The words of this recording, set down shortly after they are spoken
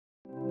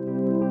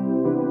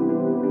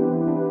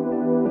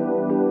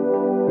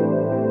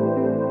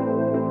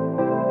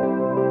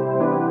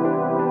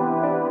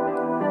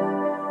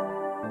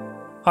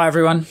Hi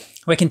everyone,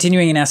 we're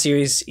continuing in our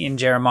series in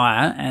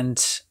Jeremiah, and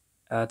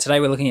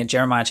today we're looking at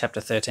Jeremiah chapter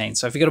 13.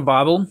 So if you've got a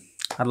Bible,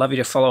 I'd love you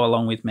to follow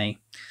along with me.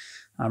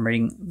 I'm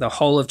reading the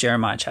whole of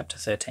Jeremiah chapter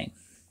 13.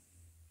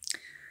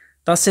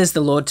 Thus says the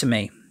Lord to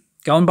me,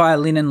 go and buy a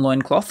linen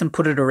loincloth and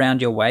put it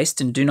around your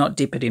waist, and do not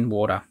dip it in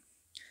water.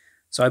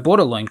 So I bought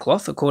a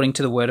loincloth according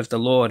to the word of the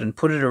Lord and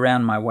put it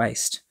around my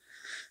waist.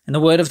 And the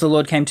word of the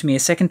Lord came to me a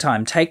second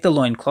time, take the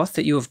loincloth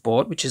that you have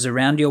bought, which is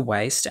around your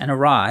waist, and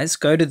arise,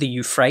 go to the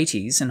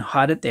Euphrates, and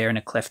hide it there in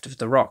a cleft of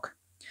the rock.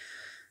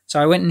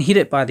 So I went and hid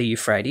it by the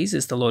Euphrates,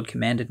 as the Lord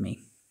commanded me.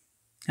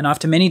 And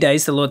after many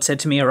days the Lord said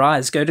to me,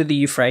 arise, go to the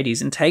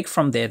Euphrates, and take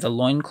from there the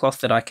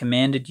loincloth that I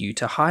commanded you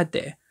to hide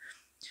there.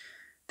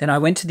 Then I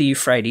went to the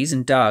Euphrates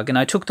and dug, and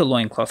I took the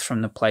loincloth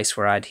from the place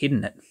where I had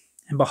hidden it.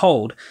 And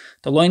behold,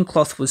 the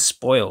loincloth was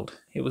spoiled,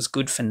 it was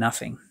good for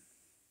nothing.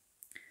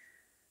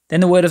 Then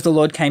the word of the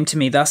Lord came to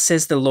me, thus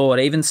says the Lord,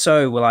 even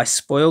so will I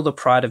spoil the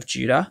pride of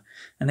Judah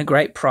and the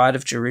great pride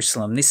of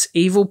Jerusalem. This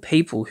evil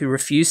people who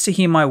refuse to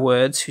hear my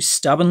words, who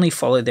stubbornly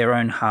follow their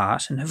own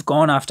heart and have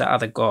gone after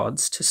other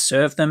gods to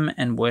serve them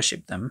and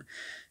worship them,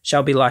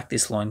 shall be like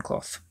this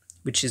loincloth,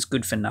 which is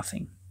good for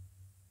nothing.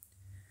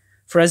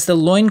 For as the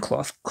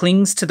loincloth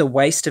clings to the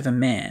waist of a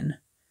man,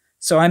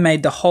 so I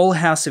made the whole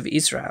house of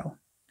Israel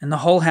and the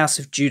whole house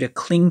of Judah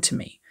cling to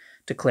me,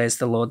 declares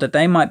the Lord, that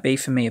they might be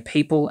for me a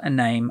people, a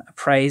name, a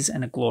praise,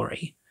 and a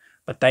glory,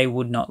 but they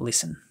would not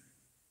listen.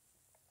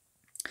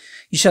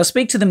 You shall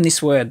speak to them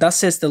this word, thus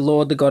says the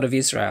Lord, the God of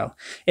Israel,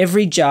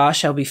 every jar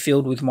shall be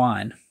filled with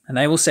wine. And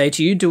they will say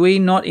to you, do we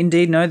not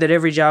indeed know that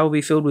every jar will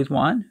be filled with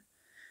wine?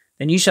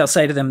 Then you shall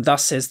say to them,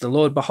 thus says the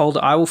Lord, behold,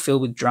 I will fill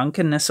with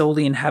drunkenness all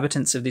the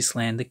inhabitants of this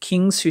land, the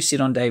kings who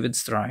sit on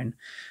David's throne,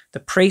 the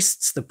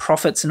priests, the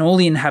prophets, and all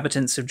the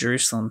inhabitants of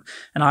Jerusalem,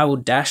 and I will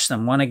dash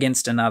them one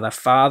against another,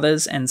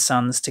 fathers and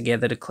sons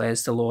together,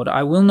 declares the Lord.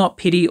 I will not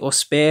pity or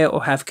spare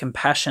or have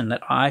compassion,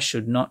 that I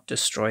should not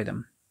destroy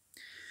them.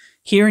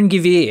 Hear and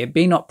give ear,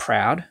 be not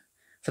proud,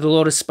 for the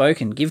Lord has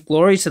spoken. Give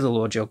glory to the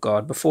Lord your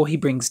God, before he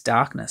brings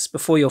darkness,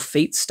 before your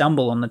feet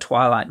stumble on the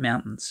twilight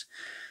mountains.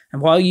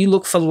 And while you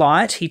look for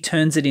light, he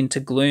turns it into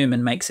gloom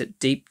and makes it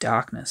deep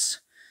darkness.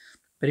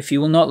 But if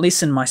you will not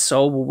listen, my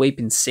soul will weep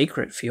in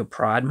secret for your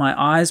pride. My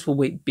eyes will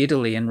weep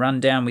bitterly and run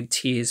down with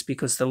tears,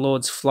 because the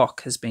Lord's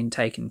flock has been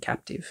taken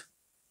captive.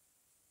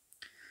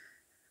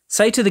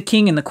 Say to the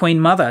king and the queen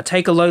mother,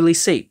 take a lowly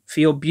seat, for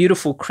your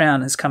beautiful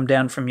crown has come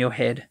down from your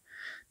head.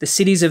 The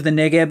cities of the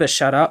Negeb are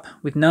shut up,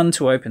 with none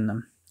to open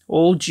them.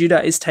 All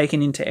Judah is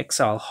taken into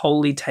exile,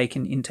 wholly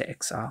taken into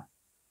exile.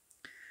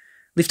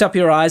 Lift up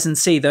your eyes and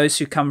see those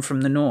who come from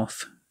the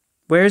north.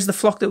 Where is the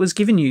flock that was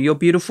given you, your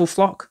beautiful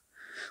flock?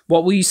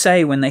 What will you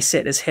say when they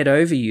set as head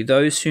over you,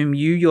 those whom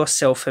you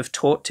yourself have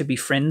taught to be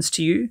friends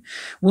to you?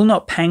 Will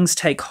not pangs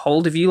take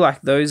hold of you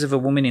like those of a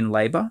woman in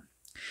labour?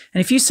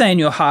 And if you say in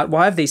your heart,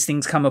 why have these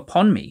things come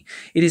upon me?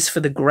 It is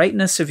for the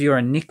greatness of your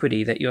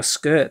iniquity that your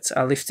skirts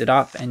are lifted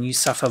up and you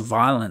suffer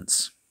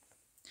violence.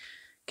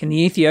 Can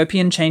the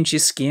Ethiopian change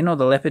his skin, or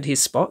the leopard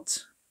his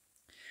spots?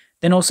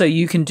 Then also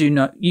you can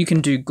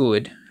do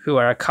good, who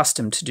are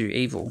accustomed to do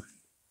evil.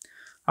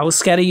 I will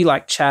scatter you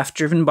like chaff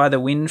driven by the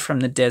wind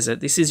from the desert.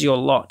 This is your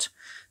lot,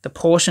 the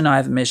portion I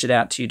have measured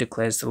out to you,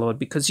 declares the Lord,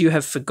 because you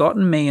have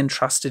forgotten me and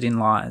trusted in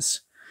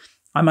lies.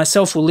 I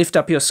myself will lift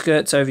up your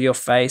skirts over your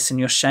face, and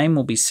your shame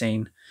will be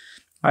seen.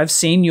 I have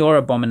seen your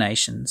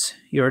abominations,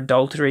 your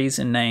adulteries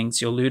and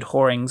nayings, your lewd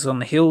whorings on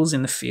the hills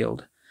in the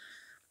field.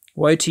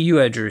 Woe to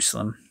you, O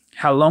Jerusalem!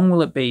 How long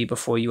will it be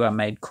before you are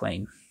made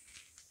clean?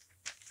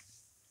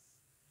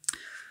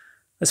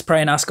 Let's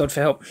pray and ask God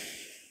for help.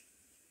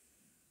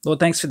 Lord,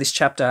 thanks for this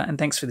chapter and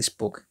thanks for this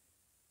book.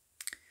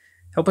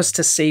 Help us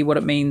to see what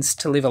it means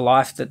to live a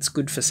life that's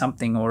good for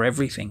something or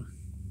everything.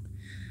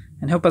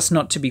 And help us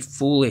not to be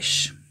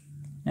foolish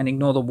and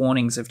ignore the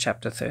warnings of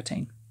chapter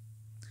 13.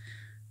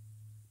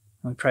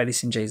 We pray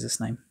this in Jesus'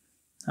 name.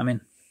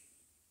 Amen.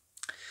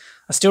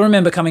 I still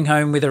remember coming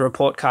home with a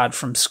report card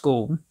from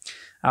school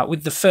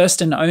with the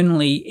first and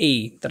only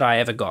E that I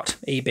ever got,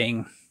 E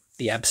being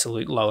the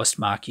absolute lowest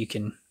mark you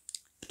can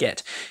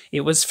get.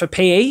 It was for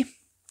PE,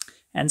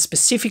 and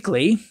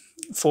specifically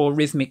for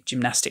rhythmic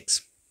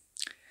gymnastics.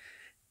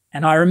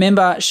 And I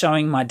remember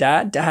showing my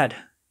dad, Dad,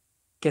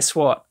 guess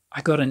what?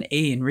 I got an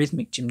E in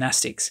rhythmic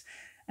gymnastics.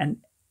 And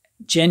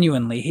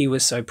genuinely, he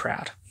was so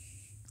proud.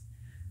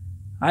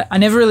 I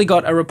never really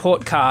got a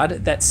report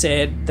card that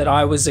said that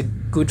I was a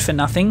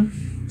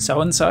good-for-nothing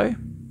so-and-so.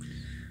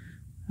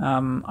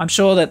 I'm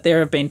sure that there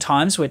have been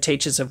times where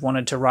teachers have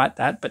wanted to write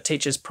that, but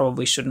teachers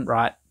probably shouldn't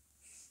write,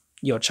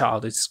 your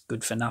child is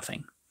good for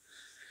nothing.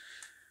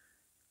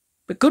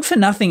 But good for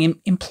nothing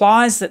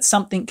implies that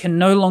something can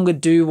no longer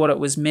do what it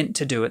was meant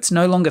to do. It's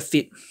no longer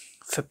fit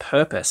for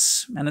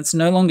purpose, and it's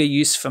no longer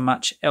used for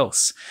much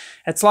else.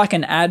 It's like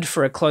an ad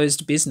for a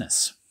closed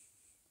business.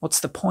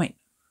 What's the point?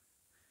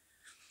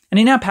 And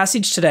in our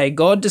passage today,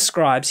 God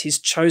describes his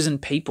chosen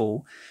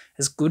people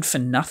as good for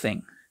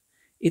nothing.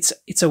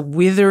 It's a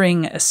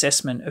withering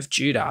assessment of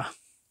Judah,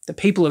 the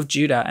people of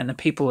Judah and the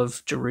people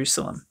of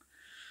Jerusalem.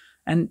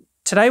 And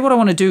today what I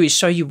want to do is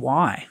show you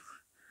why,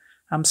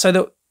 so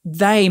that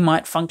they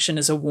might function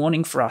as a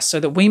warning for us, so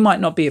that we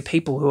might not be a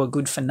people who are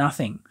good for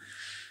nothing,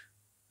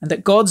 and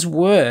that God's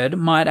word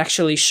might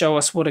actually show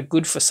us what a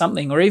good for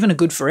something, or even a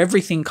good for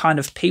everything kind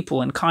of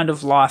people and kind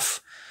of life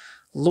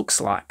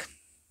looks like.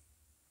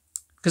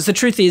 Because the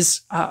truth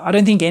is, I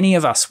don't think any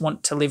of us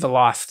want to live a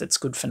life that's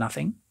good for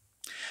nothing.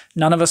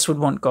 None of us would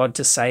want God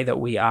to say that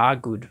we are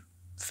good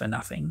for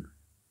nothing.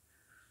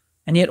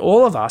 And yet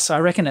all of us, I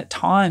reckon at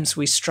times,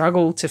 we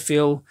struggle to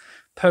feel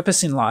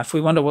purpose in life. We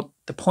wonder what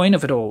the point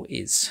of it all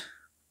is.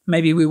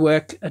 Maybe we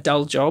work a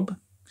dull job.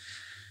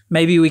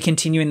 Maybe we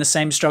continue in the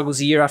same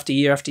struggles year after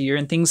year after year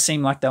and things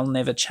seem like they'll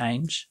never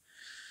change.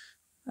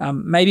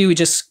 Maybe we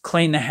just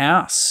clean the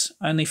house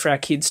only for our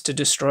kids to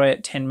destroy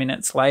it 10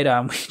 minutes later,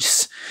 and we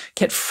just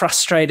get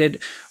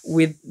frustrated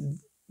with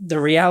the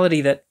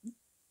reality that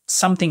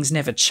some things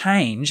never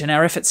change and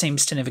our effort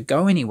seems to never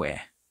go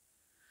anywhere.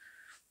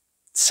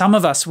 Some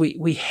of us,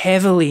 we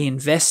heavily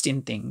invest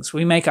in things.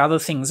 We make other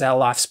things our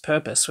life's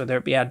purpose, whether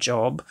it be our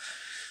job,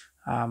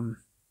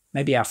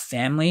 maybe our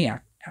family,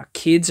 our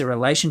kids, a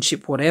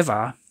relationship,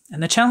 whatever.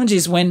 And the challenge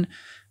is when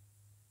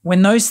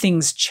those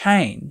things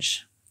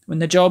change, when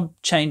the job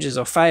changes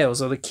or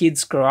fails, or the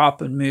kids grow up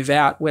and move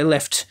out, we're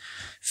left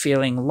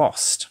feeling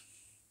lost.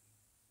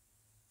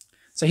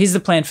 So here's the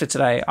plan for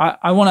today.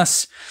 I want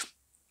us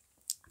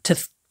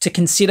to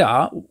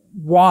consider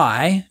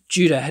why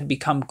Judah had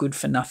become good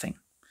for nothing.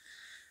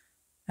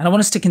 And I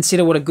want us to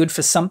consider what a good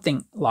for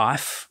something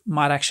life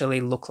might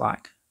actually look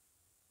like.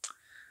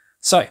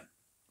 So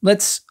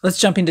let's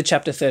jump into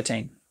chapter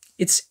 13.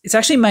 It's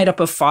actually made up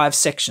of 5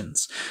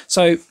 sections.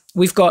 So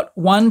we've got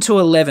 1 to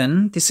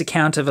 11, this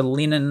account of a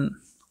linen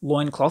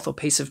loincloth or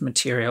piece of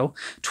material.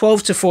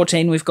 12 to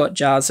 14, we've got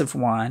jars of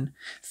wine.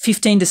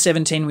 15 to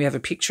 17, we have a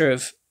picture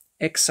of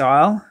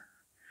exile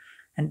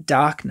and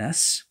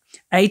darkness.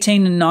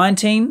 18 and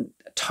 19,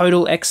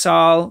 total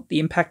exile, the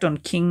impact on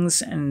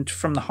kings and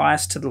from the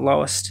highest to the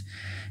lowest.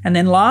 And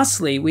then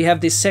lastly, we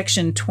have this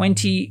section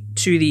 20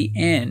 to the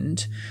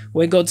end,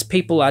 where God's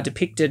people are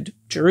depicted,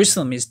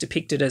 Jerusalem is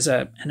depicted as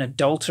an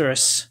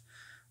adulterous,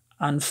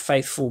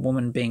 unfaithful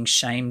woman being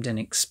shamed and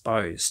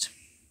exposed.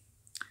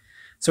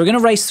 So we're going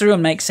to race through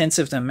and make sense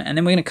of them, and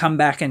then we're going to come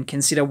back and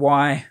consider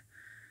why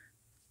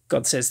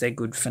God says they're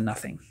good for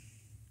nothing.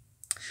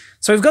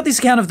 So we've got this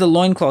account of the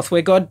loincloth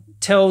where God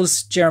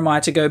tells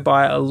Jeremiah to go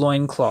buy a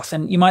loincloth.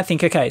 And you might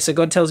think, okay, so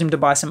God tells him to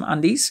buy some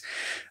undies.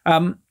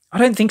 I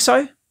don't think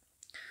so.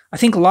 I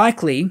think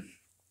likely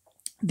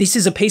this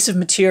is a piece of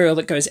material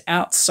that goes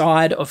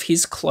outside of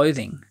his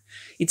clothing.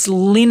 It's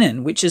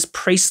linen, which is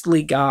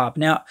priestly garb.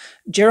 Now,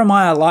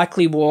 Jeremiah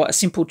likely wore a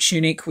simple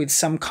tunic with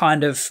some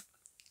kind of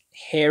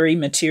hairy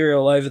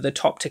material over the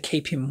top to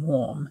keep him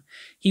warm.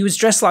 He was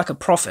dressed like a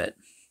prophet.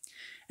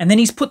 And then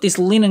he's put this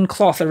linen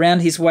cloth around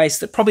his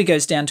waist that probably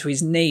goes down to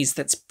his knees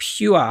that's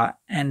pure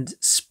and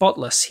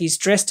spotless. He's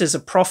dressed as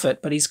a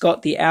prophet, but he's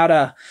got the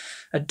outer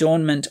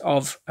adornment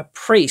of a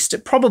priest.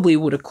 It probably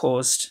would have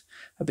caused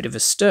a bit of a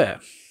stir.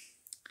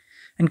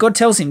 And God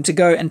tells him to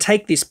go and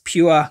take this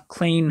pure,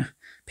 clean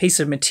piece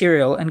of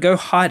material and go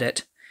hide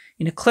it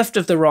in a cleft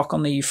of the rock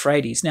on the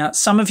Euphrates. Now,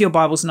 some of your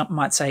Bibles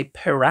might say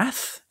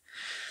Perath.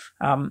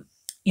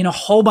 In a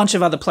whole bunch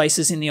of other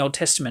places in the Old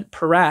Testament,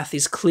 Perath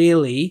is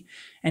clearly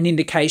an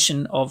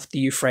indication of the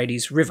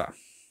Euphrates River.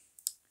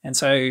 And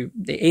so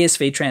the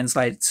ESV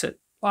translates it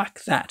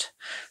like that.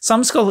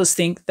 Some scholars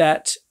think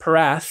that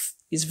Perath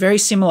is very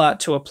similar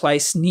to a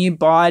place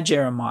nearby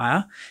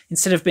Jeremiah.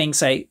 Instead of being,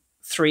 say,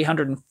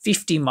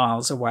 350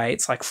 miles away,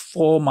 it's like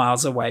 4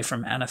 miles away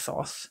from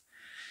Anathoth.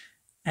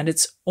 And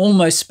it's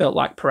almost spelt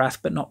like Perath,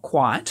 but not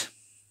quite.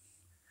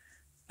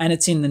 And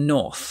it's in the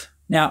north.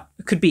 Now,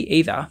 it could be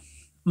either.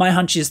 My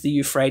hunch is the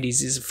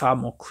Euphrates is a far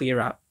more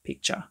clearer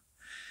picture.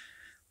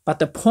 But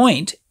the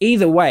point,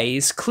 either way,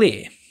 is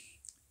clear.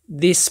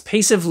 This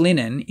piece of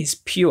linen is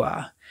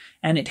pure,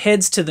 and it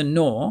heads to the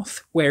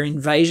north, where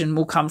invasion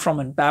will come from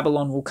and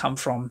Babylon will come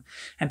from.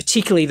 And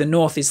particularly the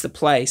north is the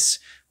place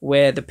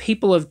where the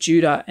people of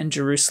Judah and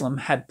Jerusalem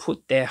had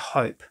put their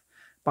hope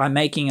by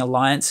making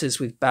alliances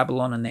with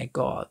Babylon and their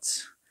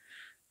gods.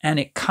 And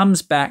it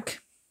comes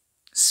back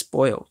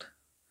spoiled.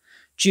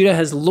 Judah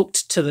has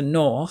looked to the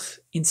north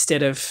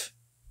instead of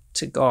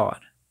to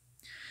God.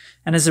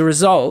 And as a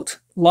result,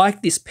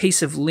 like this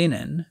piece of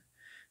linen,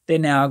 they're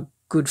now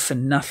good for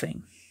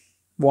nothing.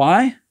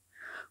 Why?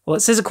 Well,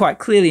 it says it quite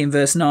clearly in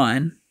verse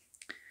 9.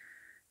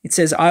 It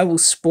says, I will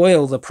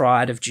spoil the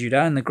pride of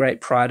Judah and the great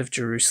pride of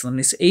Jerusalem,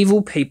 this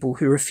evil people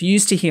who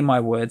refuse to hear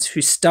my words,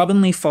 who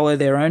stubbornly follow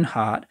their own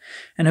heart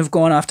and have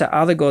gone after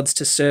other gods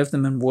to serve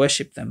them and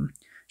worship them,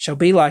 shall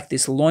be like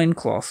this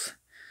loincloth,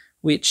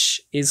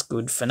 which is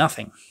good for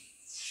nothing.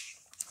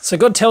 So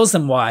God tells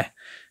them why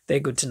they're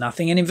good to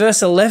nothing. And in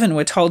verse 11,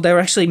 we're told they were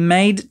actually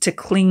made to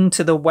cling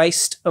to the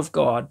waist of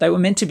God. They were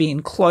meant to be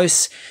in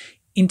close,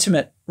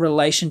 intimate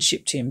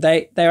relationship to him.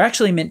 They are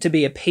actually meant to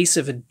be a piece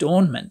of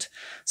adornment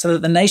so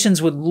that the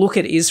nations would look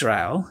at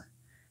Israel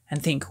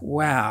and think,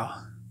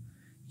 wow,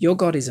 your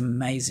God is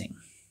amazing.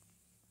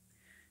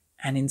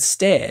 And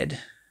instead,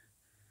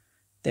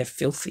 they're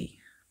filthy.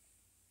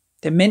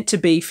 They're meant to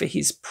be for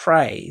his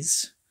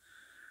praise,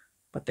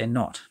 but they're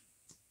not.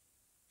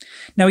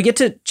 Now we get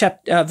to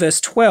verse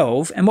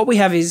 12, and what we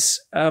have is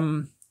a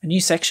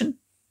new section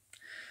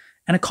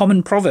and a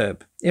common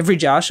proverb. Every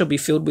jar shall be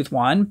filled with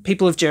wine.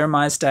 People of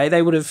Jeremiah's day,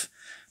 they would have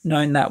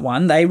known that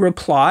one. They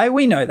reply,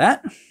 we know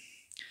that.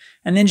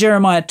 And then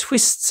Jeremiah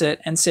twists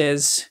it and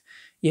says,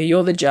 yeah,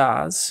 you're the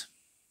jars,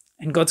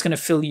 and God's going to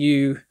fill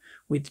you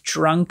with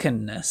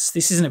drunkenness.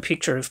 This isn't a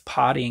picture of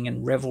partying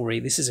and revelry.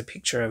 This is a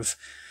picture of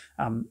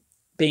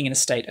being in a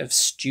state of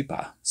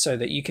stupor so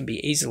that you can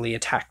be easily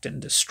attacked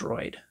and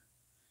destroyed.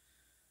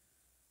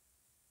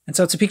 And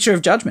so it's a picture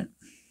of judgment.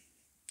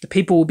 The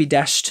people will be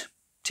dashed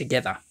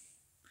together.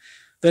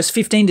 Verse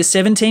 15 to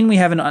 17, we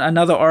have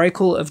another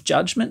oracle of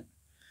judgment.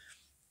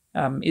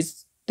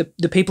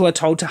 The people are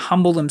told to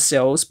humble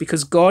themselves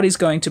because God is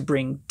going to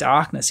bring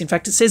darkness. In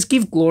fact, it says,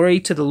 give glory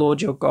to the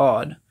Lord your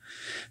God.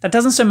 That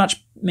doesn't so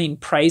much mean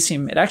praise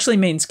him. It actually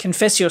means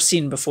confess your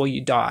sin before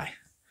you die.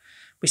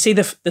 We see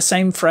the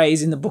same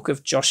phrase in the book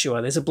of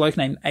Joshua. There's a bloke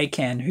named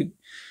Achan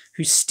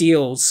who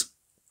steals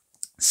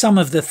some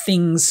of the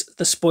things,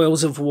 the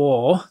spoils of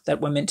war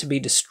that were meant to be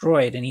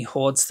destroyed, and he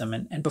hoards them.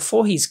 And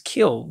before he's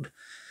killed,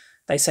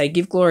 they say,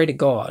 give glory to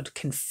God,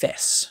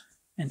 confess.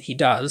 And he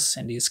does,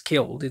 and is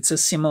killed. It's a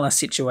similar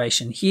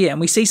situation here. And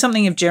we see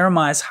something of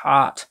Jeremiah's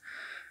heart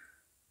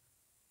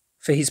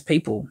for his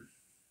people.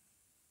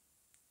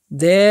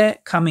 Their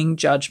coming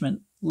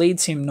judgment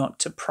leads him not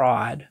to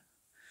pride,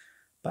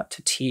 but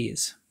to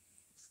tears.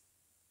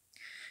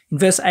 In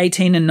verse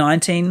 18 and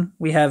 19,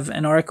 we have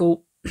an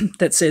oracle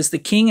that says the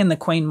king and the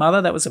queen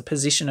mother, that was a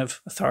position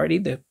of authority,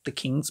 the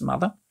king's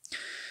mother,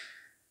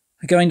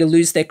 are going to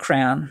lose their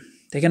crown.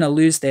 They're going to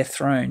lose their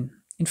throne.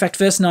 In fact,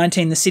 verse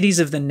 19, the cities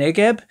of the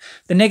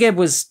Negeb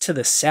was to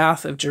the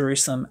south of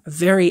Jerusalem, a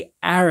very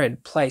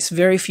arid place.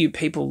 Very few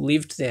people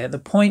lived there. The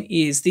point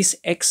is this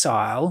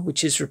exile,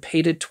 which is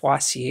repeated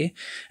twice here,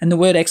 and the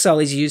word exile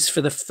is used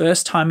for the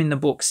first time in the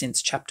book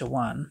since chapter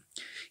 1,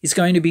 is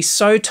going to be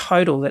so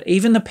total that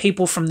even the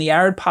people from the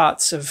arid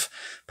parts of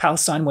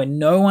Palestine where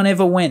no one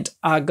ever went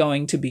are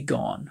going to be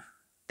gone.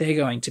 They're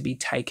going to be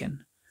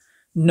taken.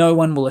 No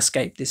one will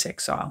escape this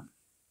exile.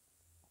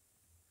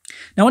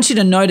 Now, I want you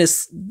to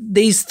notice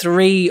these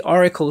three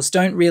oracles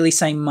don't really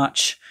say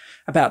much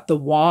about the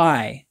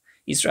why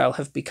Israel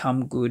have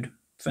become good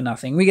for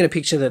nothing. We get a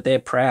picture that they're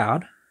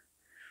proud,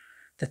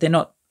 that they're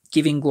not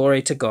giving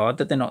glory to God,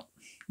 that they're not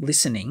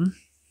listening.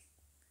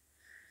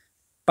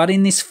 But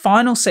in this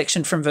final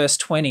section from verse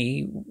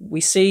 20,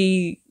 we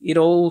see it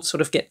all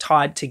sort of get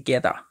tied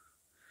together.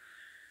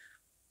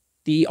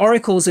 The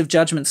oracles of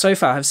judgment so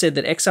far have said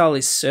that exile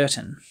is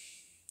certain.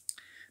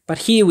 But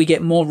here we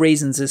get more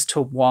reasons as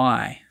to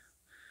why.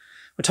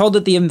 We're told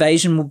that the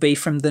invasion will be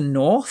from the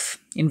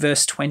north in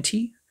verse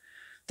 20,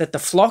 that the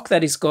flock,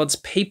 that is God's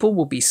people,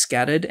 will be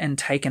scattered and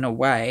taken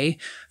away.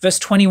 Verse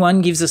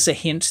 21 gives us a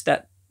hint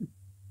that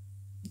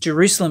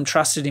Jerusalem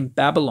trusted in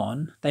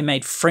Babylon. They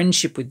made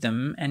friendship with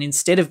them, and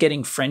instead of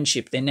getting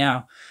friendship, they're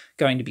now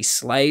going to be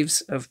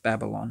slaves of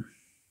Babylon.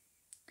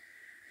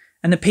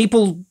 And the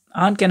people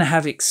aren't going to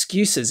have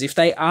excuses. If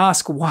they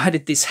ask, why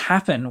did this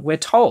happen? We're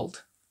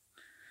told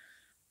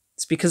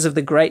it's because of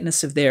the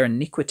greatness of their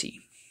iniquity.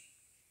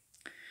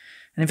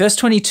 And in verse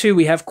 22,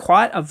 we have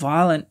quite a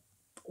violent,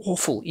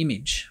 awful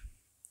image,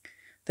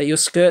 that your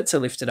skirts are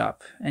lifted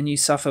up and you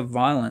suffer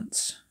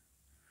violence.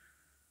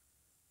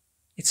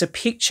 It's a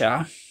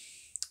picture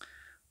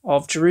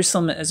of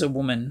Jerusalem as a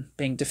woman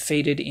being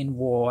defeated in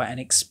war and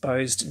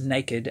exposed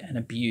naked and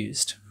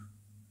abused.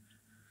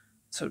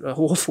 It's an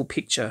awful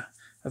picture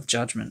of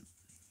judgment.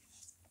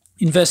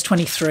 In verse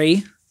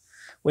 23,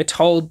 we're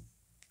told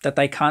that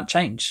they can't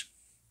change.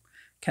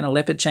 Can a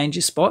leopard change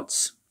his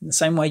spots? In the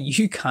same way,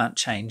 you can't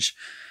change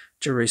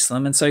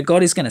Jerusalem. And so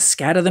God is going to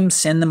scatter them,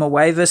 send them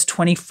away. Verse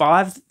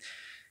 25,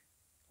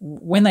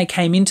 when they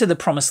came into the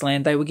promised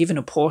land, they were given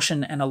a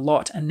portion and a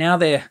lot, and now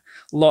their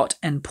lot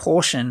and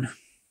portion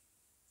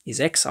is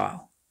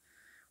exile.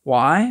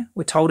 Why?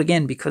 We're told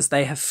again, because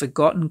they have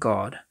forgotten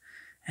God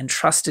and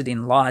trusted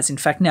in lies. In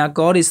fact, now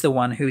God is the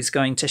one who is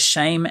going to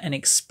shame and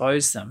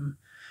expose them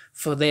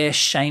for their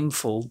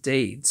shameful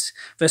deeds.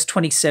 Verse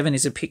 27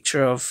 is a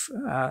picture of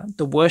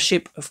the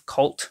worship of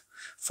cult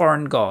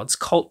foreign gods,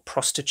 cult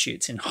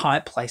prostitutes in high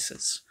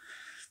places.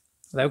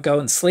 They'll go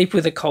and sleep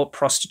with a cult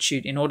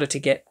prostitute in order to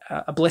get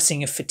a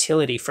blessing of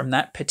fertility from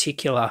that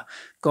particular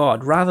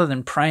god, rather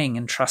than praying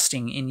and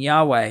trusting in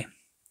Yahweh.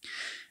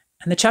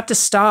 And the chapter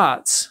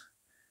starts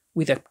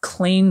with a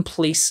clean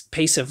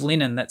piece of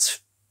linen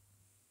that's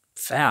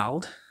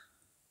fouled.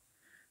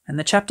 And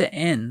the chapter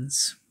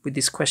ends with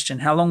this question: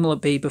 how long will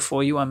it be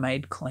before you are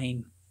made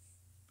clean?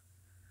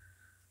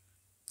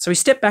 So we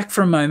step back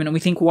for a moment and we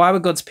think, why were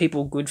God's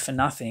people good for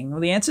nothing? Well,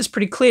 the answer is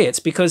pretty clear. It's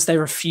because they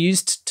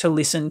refused to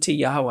listen to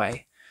Yahweh,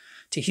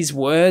 to his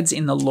words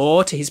in the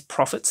law, to his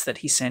prophets that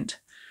he sent.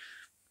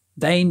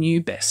 They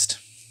knew best.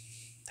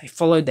 They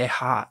followed their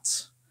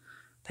hearts.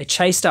 They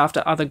chased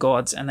after other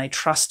gods and they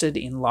trusted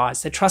in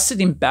lies. They trusted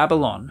in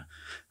Babylon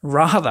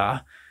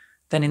rather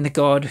than in the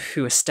God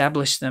who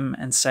established them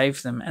and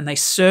saved them. And they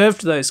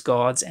served those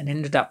gods and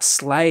ended up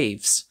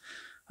slaves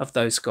of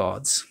those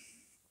gods.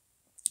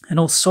 And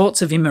all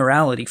sorts of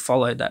immorality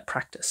followed that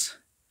practice.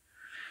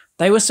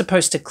 They were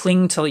supposed to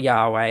cling to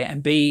Yahweh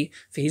and be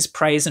for his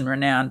praise and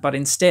renown, but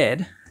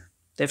instead,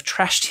 they've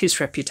trashed his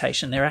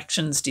reputation. Their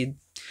actions did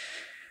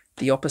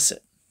the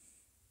opposite.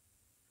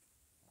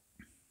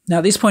 Now,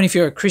 at this point, if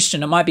you're a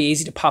Christian, it might be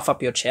easy to puff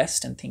up your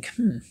chest and think,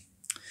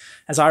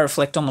 as I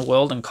reflect on the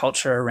world and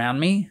culture around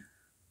me,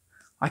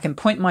 I can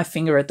point my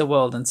finger at the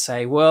world and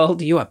say,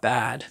 world, you are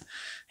bad,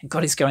 and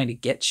God is going to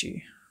get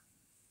you.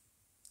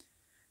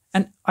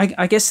 And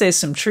I guess there's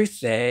some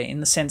truth there in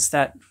the sense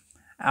that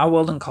our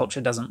world and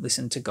culture doesn't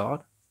listen to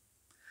God.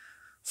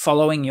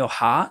 Following your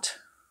heart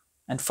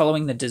and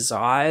following the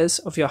desires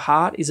of your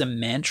heart is a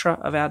mantra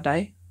of our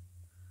day.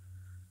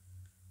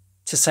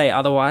 To say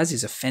otherwise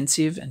is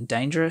offensive and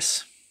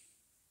dangerous.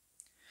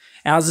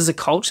 Ours is a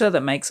culture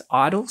that makes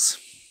idols.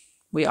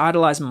 We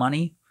idolize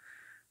money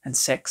and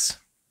sex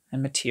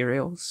and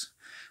materials.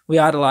 We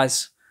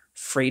idolize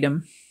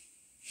freedom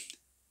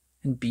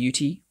and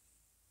beauty.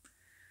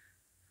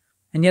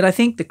 And yet I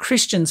think the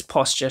Christian's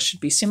posture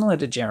should be similar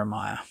to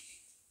Jeremiah,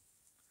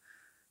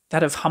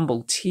 that of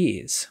humble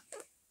tears.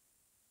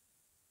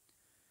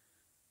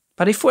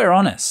 But if we're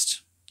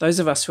honest, those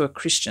of us who are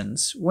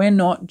Christians, we're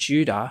not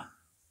Judah,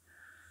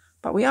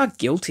 but we are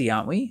guilty,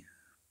 aren't we,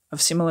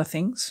 of similar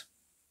things?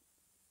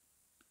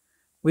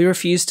 We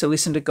refuse to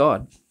listen to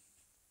God.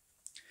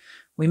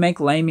 We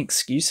make lame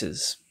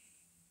excuses.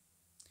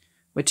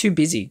 We're too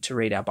busy to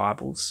read our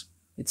Bibles.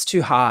 It's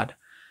too hard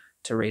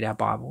to read our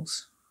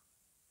Bibles.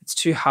 It's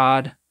too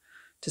hard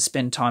to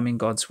spend time in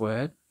God's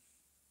word.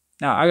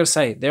 Now, I got to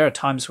say, there are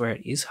times where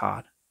it is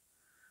hard.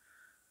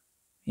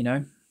 You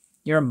know,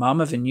 you're a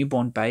mum of a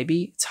newborn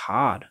baby. It's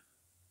hard.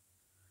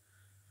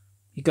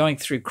 You're going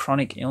through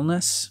chronic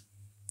illness,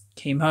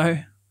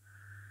 chemo,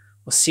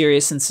 or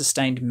serious and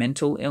sustained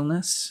mental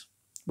illness,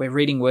 where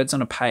reading words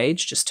on a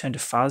page just turn to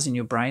fuzz in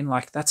your brain.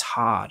 Like, that's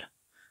hard.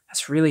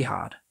 That's really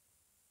hard.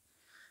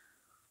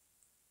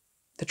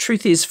 The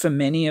truth is, for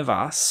many of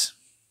us,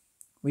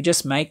 we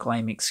just make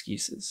lame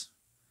excuses.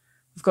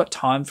 We've got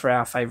time for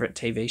our favourite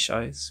TV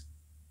shows.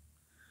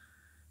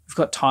 We've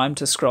got time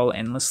to scroll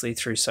endlessly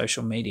through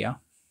social media.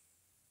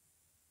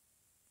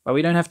 But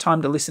we don't have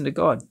time to listen to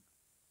God.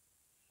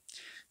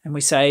 And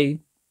we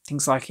say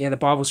things like, yeah, the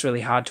Bible's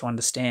really hard to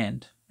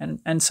understand.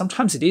 And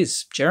sometimes it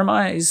is.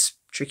 Jeremiah is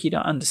tricky to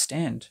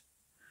understand.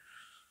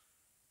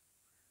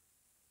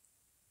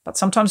 But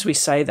sometimes we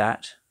say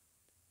that.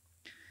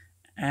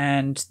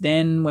 And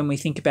then when we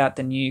think about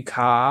the new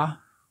car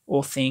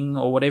or thing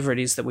or whatever it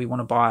is that we want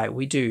to buy,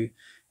 we do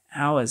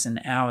hours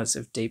and hours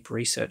of deep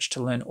research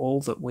to learn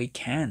all that we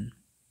can.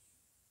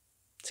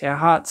 See, our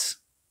hearts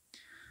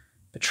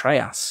betray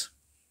us.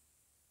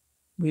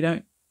 We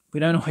don't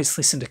always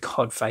listen to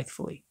God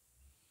faithfully.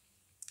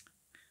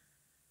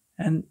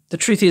 And the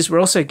truth is, we're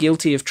also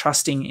guilty of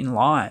trusting in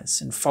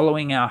lies and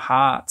following our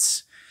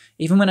hearts,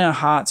 even when our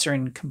hearts are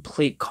in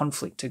complete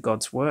conflict to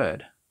God's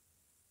word.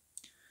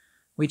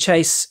 We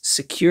chase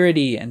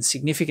security and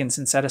significance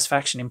and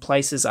satisfaction in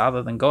places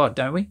other than God,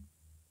 don't we?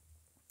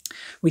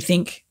 We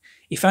think,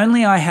 if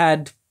only I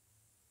had,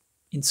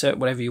 insert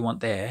whatever you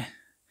want there,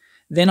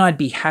 then I'd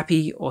be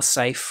happy or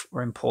safe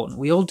or important.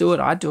 We all do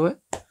it. I do it.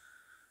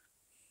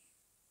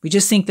 We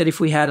just think that if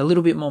we had a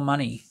little bit more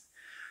money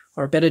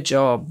or a better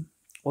job,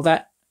 or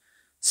that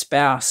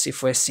spouse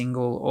if we're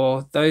single,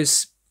 or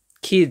those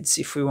kids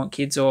if we want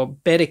kids, or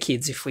better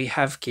kids if we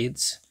have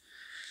kids,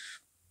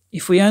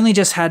 if we only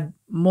just had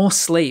more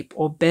sleep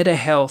or better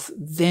health,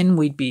 then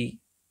we'd be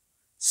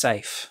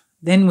safe.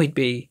 Then we'd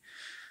be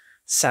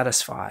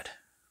satisfied.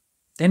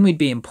 Then we'd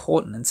be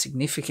important and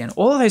significant.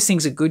 All of those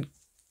things are good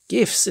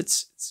gifts.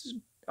 It's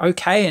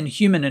okay and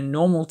human and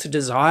normal to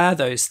desire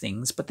those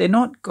things, but they're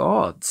not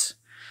God's.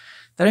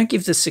 They don't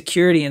give the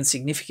security and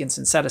significance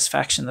and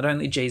satisfaction that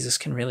only Jesus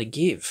can really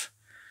give.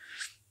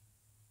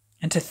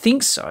 And to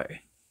think so,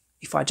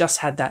 if I just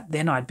had that,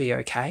 then I'd be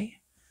okay,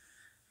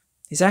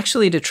 is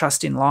actually to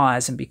trust in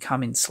lies and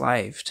become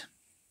enslaved.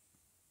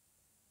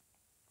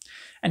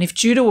 And if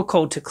Judah were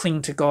called to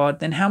cling to God,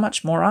 then how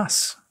much more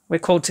us? We're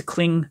called to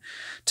cling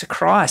to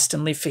Christ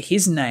and live for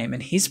his name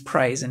and his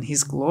praise and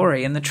his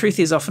glory. And the truth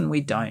is, often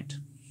we don't.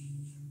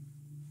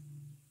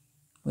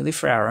 We live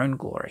for our own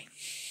glory.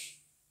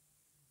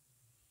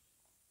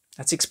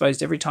 That's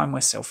exposed every time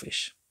we're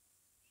selfish.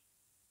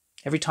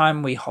 Every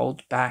time we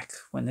hold back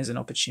when there's an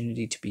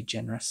opportunity to be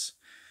generous.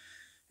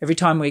 Every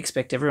time we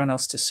expect everyone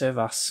else to serve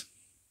us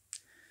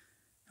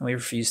and we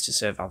refuse to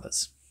serve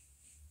others.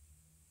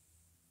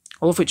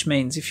 All of which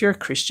means, if you're a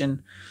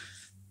Christian,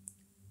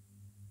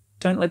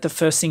 don't let the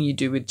first thing you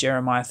do with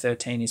Jeremiah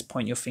 13 is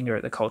point your finger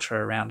at the culture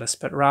around us,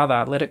 but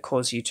rather let it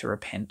cause you to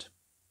repent.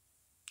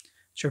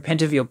 To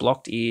repent of your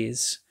blocked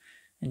ears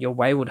and your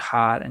wayward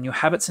heart and your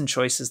habits and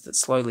choices that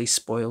slowly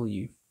spoil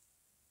you.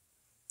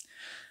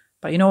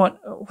 But you know what?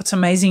 What's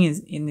amazing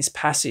in this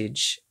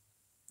passage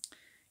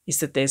is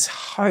that there's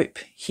hope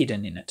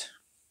hidden in it.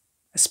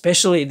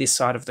 especially this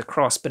side of the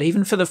cross, but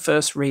even for the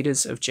first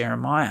readers of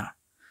Jeremiah.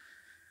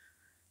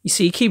 You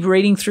see, you keep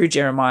reading through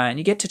Jeremiah and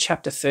you get to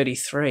chapter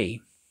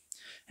 33.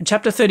 And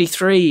chapter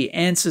 33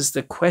 answers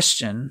the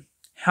question,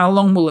 how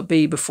long will it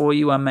be before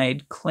you are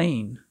made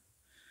clean?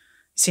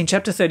 See, in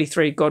chapter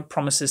 33, God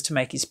promises to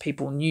make his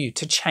people new,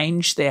 to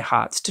change their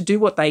hearts, to do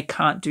what they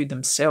can't do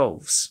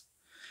themselves,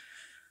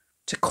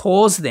 to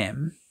cause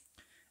them,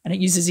 and it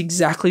uses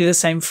exactly the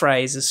same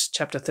phrase as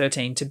chapter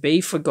 13, to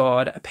be for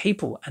God a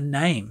people, a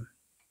name,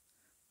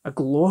 a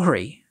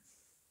glory.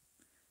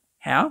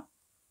 How?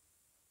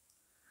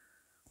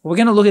 Well, we're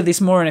going to look at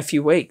this more in a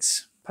few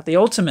weeks, but the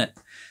ultimate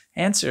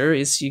answer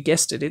is, you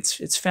guessed it,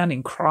 it's found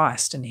in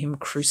Christ and him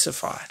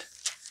crucified.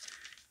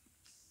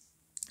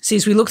 See,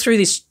 as we look through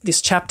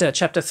this chapter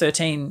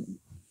 13,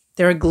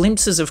 there are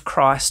glimpses of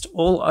Christ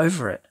all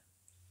over it.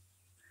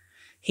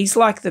 He's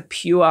like the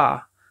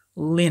pure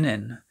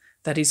linen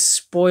that is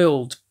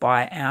spoiled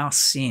by our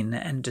sin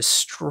and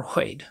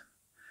destroyed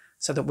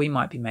so that we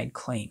might be made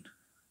clean.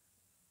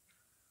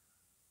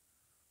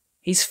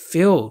 He's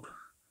filled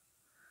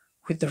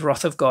with the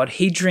wrath of God.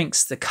 He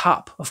drinks the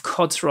cup of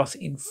God's wrath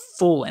in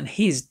full, and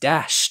he is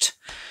dashed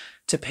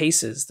to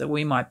pieces that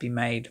we might be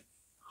made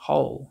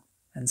whole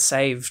and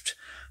saved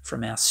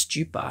from our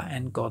stupor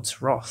and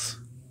God's wrath.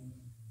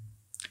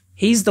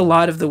 He's the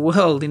light of the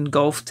world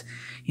engulfed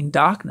in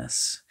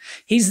darkness.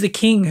 He's the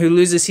king who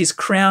loses his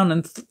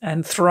crown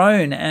and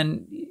throne,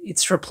 and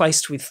it's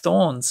replaced with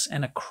thorns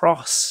and a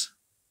cross.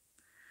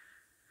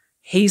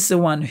 He's the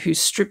one who's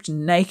stripped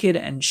naked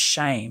and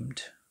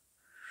shamed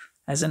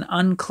as an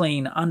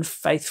unclean,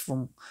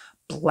 unfaithful,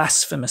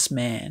 blasphemous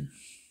man.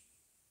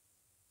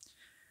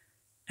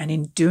 And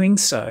in doing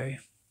so,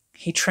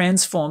 he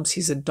transforms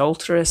his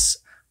adulterous,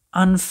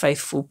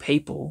 unfaithful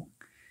people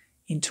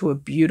into a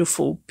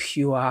beautiful,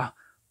 pure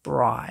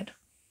bride.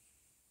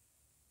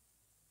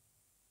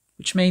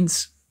 Which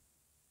means,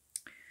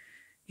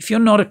 if you're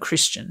not a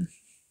Christian,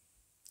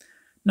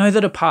 know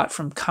that apart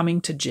from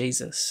coming to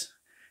Jesus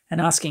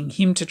and asking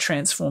him to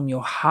transform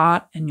your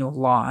heart and your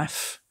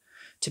life,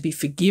 to be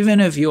forgiven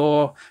of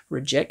your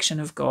rejection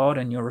of God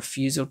and your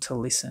refusal to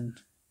listen,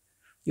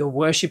 your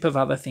worship of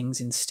other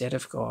things instead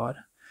of God,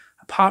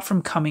 apart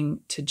from coming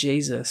to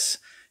Jesus,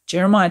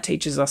 Jeremiah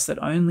teaches us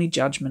that only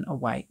judgment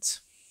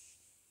awaits.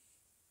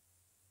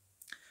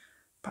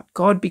 But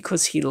God,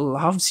 because he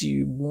loves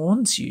you,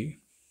 warns you.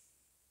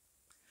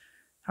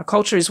 Our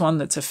culture is one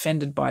that's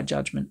offended by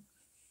judgment.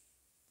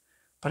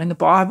 But in the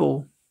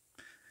Bible,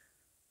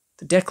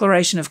 the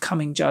declaration of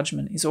coming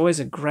judgment is always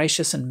a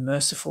gracious and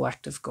merciful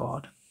act of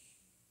God.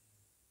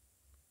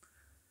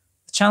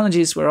 The challenge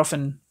is we're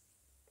often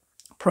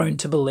prone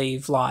to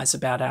believe lies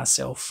about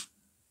ourselves.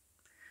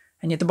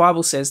 And yet the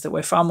Bible says that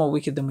we're far more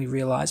wicked than we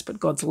realize, but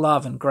God's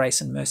love and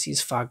grace and mercy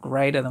is far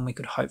greater than we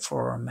could hope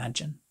for or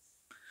imagine.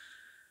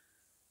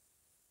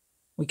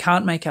 We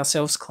can't make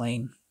ourselves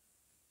clean.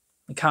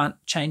 We can't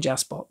change our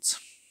spots.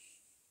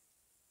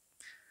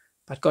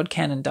 But God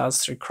can and does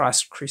through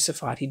Christ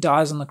crucified. He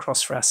dies on the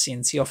cross for our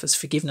sins. He offers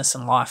forgiveness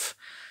and life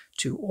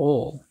to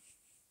all.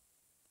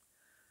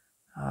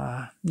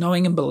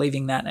 Knowing and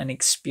believing that and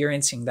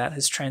experiencing that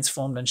has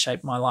transformed and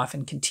shaped my life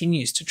and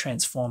continues to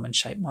transform and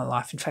shape my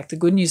life. In fact, the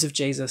good news of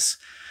Jesus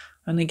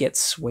only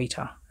gets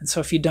sweeter. And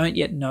so if you don't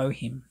yet know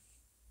him,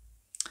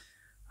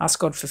 ask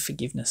God for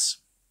forgiveness.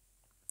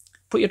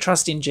 Put your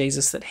trust in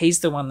Jesus, that he's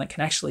the one that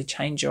can actually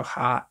change your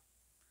heart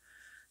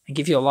and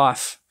give your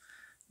life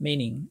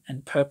meaning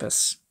and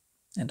purpose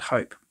and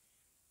hope.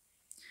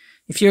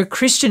 If you're a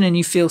Christian and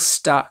you feel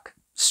stuck,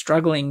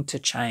 struggling to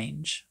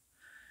change,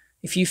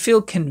 if you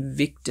feel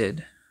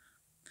convicted,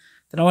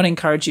 then I want to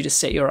encourage you to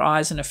set your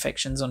eyes and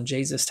affections on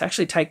Jesus, to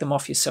actually take them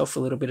off yourself a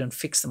little bit and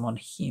fix them on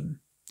him.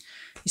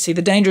 You see,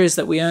 the danger is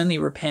that we only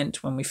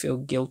repent when we feel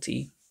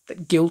guilty,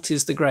 that guilt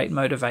is the great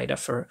motivator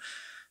for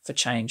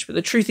change. But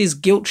the truth is,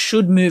 guilt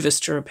should move us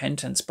to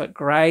repentance, but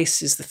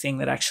grace is the thing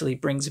that actually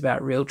brings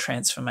about real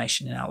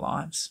transformation in our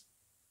lives.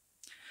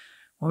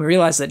 When we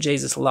realize that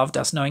Jesus loved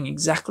us, knowing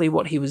exactly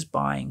what he was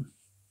buying,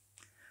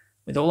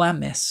 with all our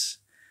mess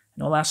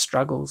and all our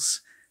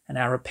struggles and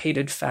our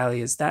repeated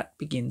failures, that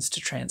begins to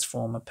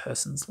transform a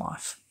person's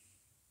life.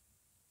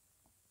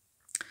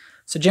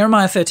 So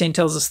Jeremiah 13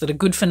 tells us that a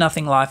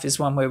good-for-nothing life is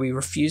one where we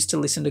refuse to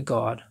listen to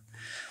God,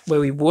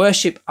 where we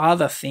worship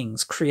other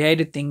things,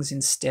 created things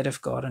instead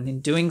of God. And in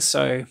doing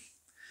so,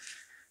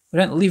 we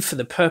don't live for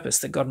the purpose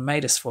that God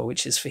made us for,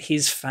 which is for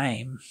his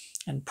fame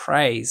and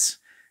praise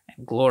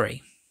and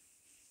glory.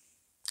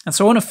 And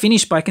so I want to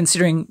finish by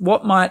considering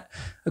what might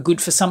a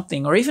good for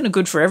something, or even a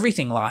good for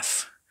everything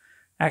life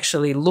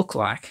actually look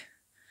like.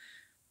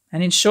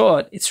 And in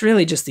short, it's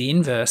really just the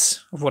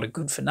inverse of what a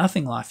good for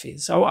nothing life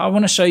is. I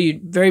want to show you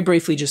very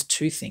briefly just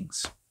two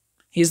things.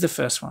 Here's the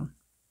first one.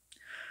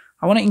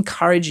 I want to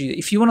encourage you,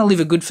 if you want to live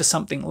a good for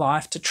something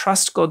life, to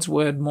trust God's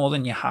word more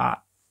than your heart.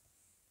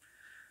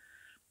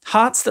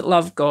 Hearts that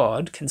love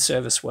God can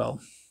serve us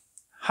well.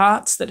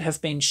 Hearts that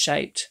have been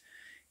shaped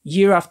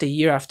year after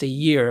year after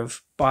year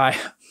by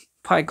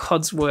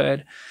God's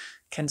word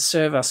can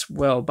serve us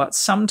well. But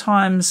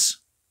sometimes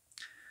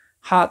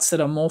hearts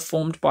that are more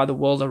formed by the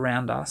world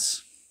around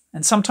us.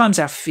 And sometimes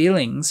our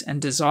feelings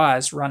and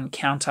desires run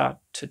counter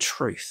to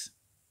truth.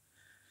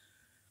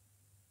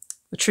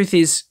 The truth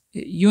is,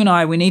 you and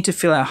I, we need to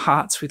fill our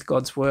hearts with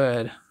God's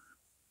word.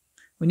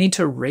 We need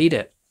to read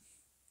it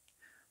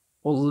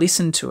or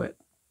listen to it.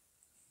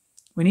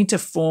 We need to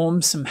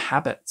form some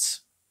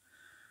habits.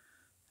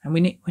 And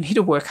we need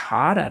to work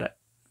hard at it.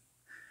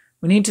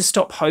 We need to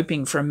stop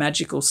hoping for a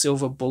magical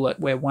silver bullet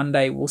where one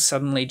day we'll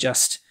suddenly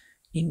just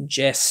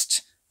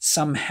ingest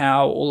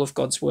somehow all of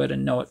God's word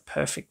and know it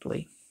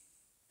perfectly.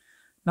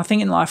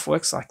 Nothing in life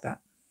works like that.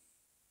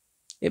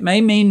 It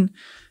may mean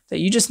that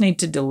you just need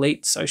to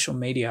delete social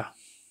media.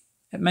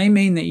 It may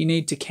mean that you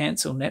need to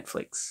cancel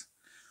Netflix.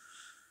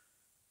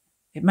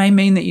 It may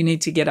mean that you need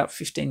to get up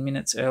 15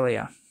 minutes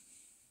earlier.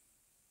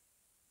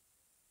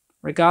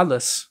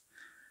 Regardless,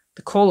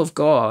 the call of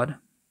God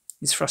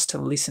is for us to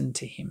listen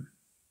to him.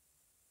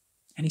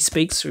 And he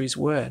speaks through his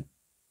word.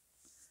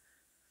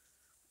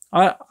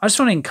 I just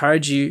want to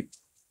encourage you,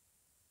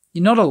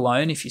 you're not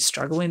alone if you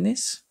struggle in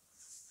this.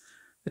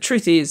 The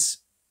truth is,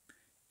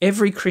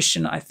 every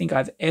Christian I think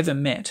I've ever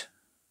met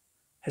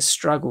has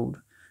struggled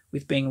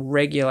with being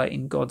regular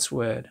in God's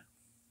word.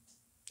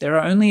 There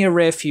are only a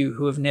rare few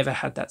who have never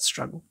had that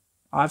struggle.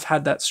 I've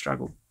had that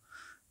struggle.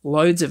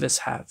 Loads of us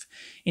have.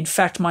 In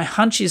fact, my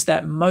hunch is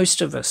that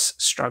most of us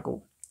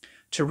struggle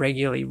to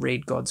regularly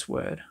read God's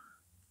word.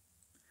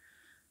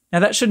 Now,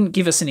 that shouldn't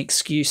give us an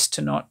excuse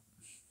to not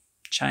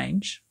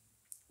change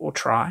or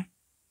try,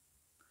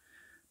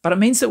 but it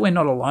means that we're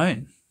not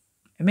alone.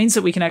 It means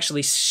that we can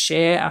actually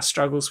share our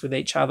struggles with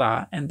each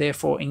other and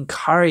therefore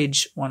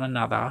encourage one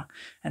another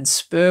and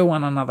spur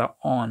one another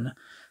on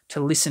to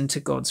listen to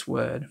God's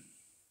word.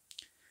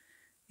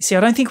 You see, I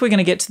don't think we're going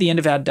to get to the end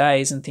of our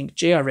days and think,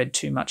 gee, I read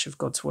too much of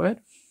God's word.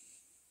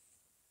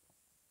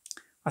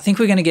 I think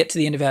we're going to get to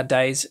the end of our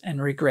days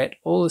and regret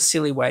all the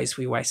silly ways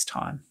we waste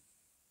time.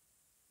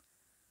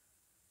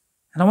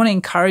 And I want to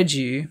encourage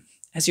you,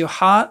 as your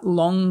heart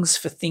longs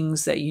for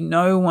things that you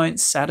know won't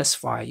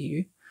satisfy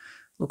you,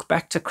 look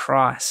back to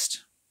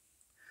Christ.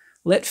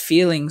 Let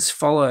feelings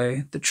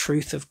follow the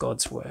truth of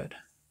God's word.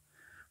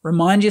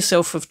 Remind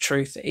yourself of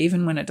truth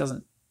even when it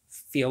doesn't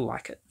feel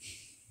like it.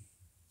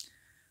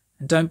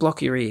 And don't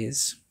block your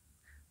ears.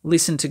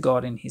 Listen to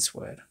God in his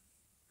word.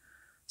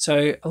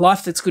 So a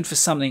life that's good for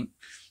something,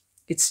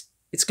 it's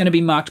going to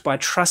be marked by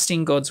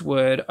trusting God's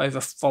word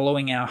over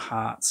following our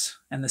hearts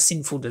and the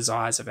sinful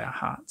desires of our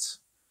hearts.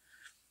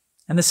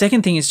 And the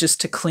second thing is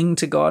just to cling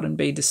to God and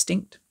be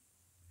distinct.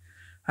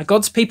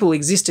 God's people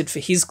existed for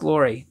his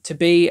glory, to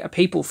be a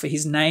people for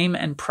his name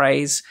and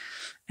praise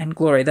and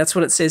glory. That's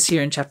what it says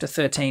here in chapter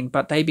 13,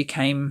 but they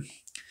became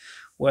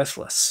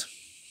worthless.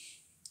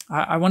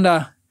 I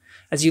wonder,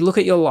 as you look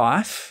at your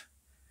life,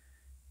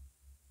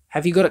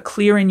 have you got it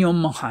clear in your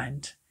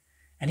mind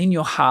and in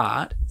your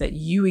heart that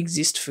you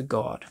exist for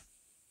God?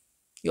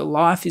 Your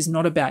life is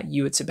not about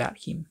you, it's about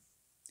him.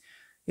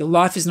 Your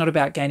life is not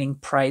about gaining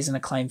praise and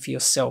acclaim for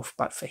yourself,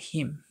 but for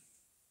him.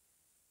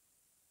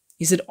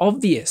 Is it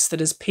obvious that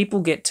as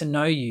people get to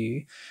know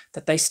you,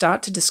 that they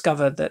start to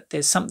discover that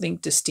there's something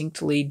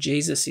distinctly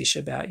Jesus-ish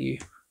about you?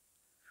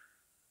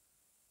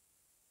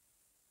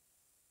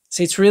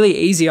 See, it's really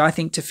easy, I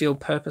think, to feel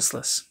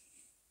purposeless.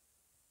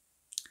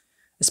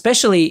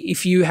 Especially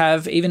if you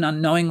have even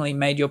unknowingly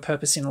made your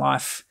purpose in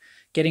life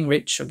getting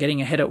rich or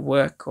getting ahead at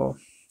work or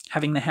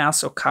having the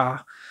house or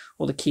car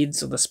or the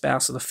kids or the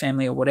spouse or the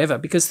family or whatever.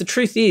 Because the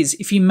truth is,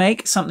 if you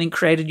make something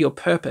created your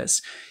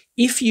purpose,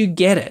 if you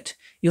get it,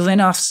 you'll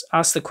then ask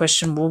the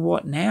question, well,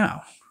 what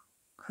now?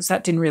 Because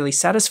that didn't really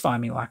satisfy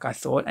me like I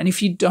thought. And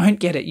if you don't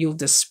get it, you'll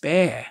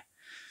despair.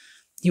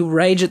 You'll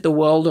rage at the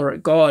world or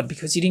at God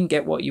because you didn't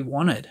get what you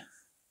wanted.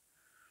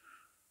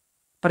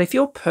 But if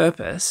your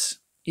purpose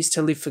is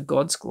to live for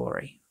God's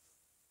glory,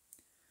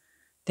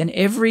 then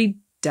every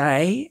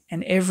day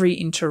and every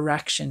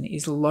interaction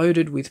is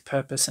loaded with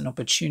purpose and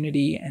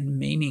opportunity and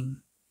meaning.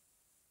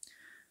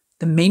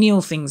 The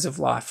menial things of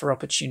life are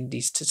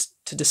opportunities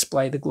to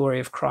display the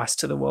glory of Christ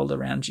to the world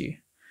around you.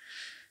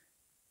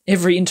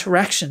 Every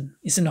interaction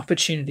is an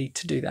opportunity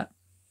to do that.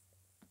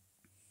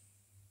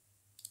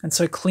 And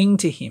so cling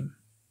to him.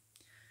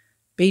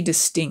 Be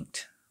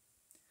distinct.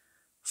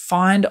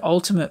 Find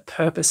ultimate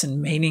purpose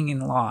and meaning in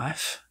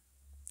life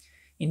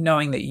in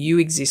knowing that you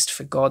exist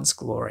for God's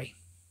glory,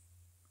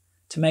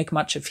 to make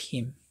much of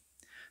him,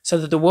 so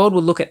that the world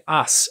will look at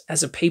us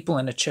as a people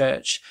in a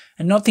church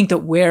and not think that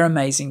we're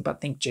amazing, but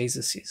think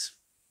Jesus is.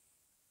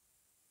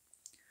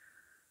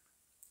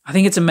 I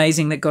think it's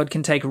amazing that God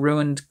can take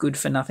ruined,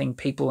 good-for-nothing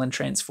people and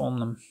transform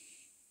them.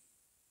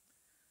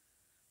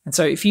 And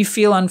so if you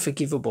feel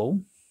unforgivable,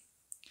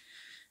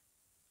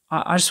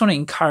 I just want to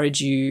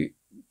encourage you,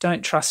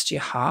 don't trust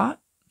your heart,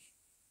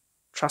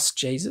 trust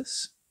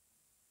Jesus.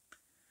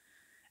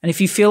 And if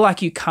you feel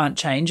like you can't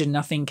change and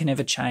nothing can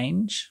ever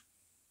change,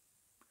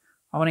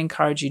 I want to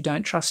encourage you,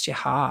 don't trust your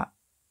heart,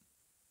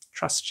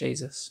 trust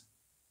Jesus.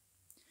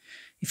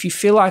 If you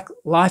feel like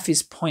life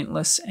is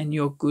pointless and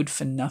you're good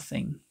for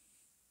nothing,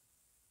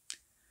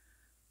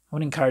 I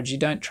want to encourage you,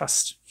 don't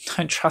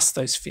trust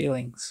those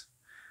feelings.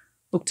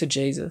 Look to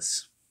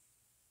Jesus.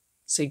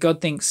 See, God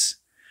thinks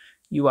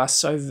you are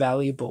so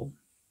valuable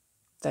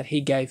that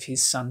he gave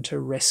his son to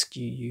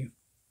rescue you,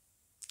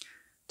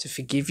 to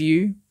forgive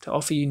you, to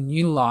offer you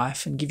new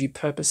life and give you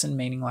purpose and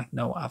meaning like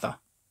no other.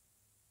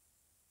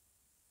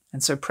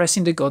 And so press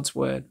into God's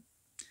word.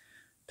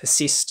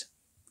 Persist.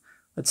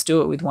 Let's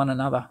do it with one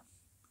another.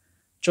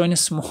 Join a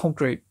small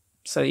group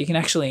so that you can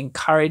actually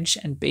encourage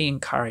and be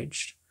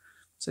encouraged,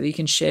 so that you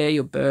can share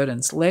your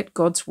burdens. Let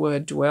God's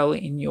word dwell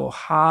in your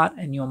heart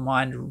and your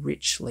mind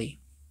richly.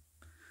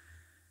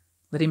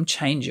 Let him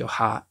change your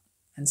heart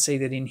and see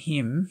that in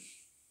him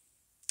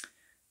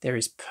there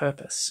is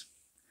purpose.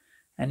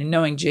 And in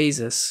knowing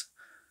Jesus,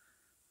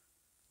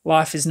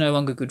 life is no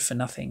longer good for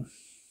nothing,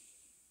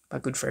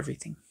 but good for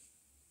everything.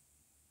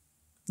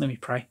 Let me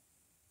pray.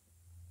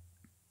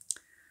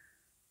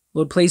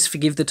 Lord, please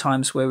forgive the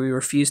times where we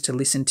refuse to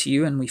listen to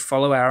you and we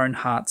follow our own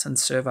hearts and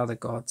serve other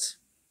gods.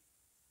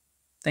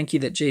 Thank you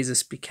that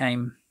Jesus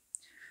became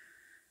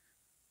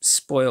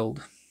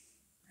spoiled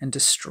and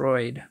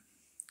destroyed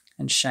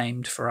and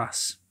shamed for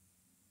us.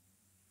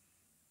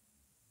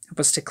 Help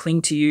us to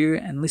cling to you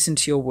and listen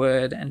to your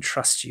word and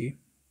trust you,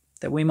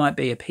 that we might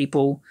be a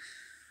people,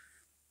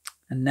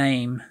 a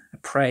name, a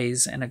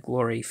praise and a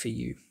glory for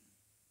you.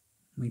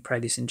 We pray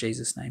this in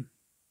Jesus' name.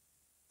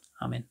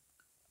 Amen.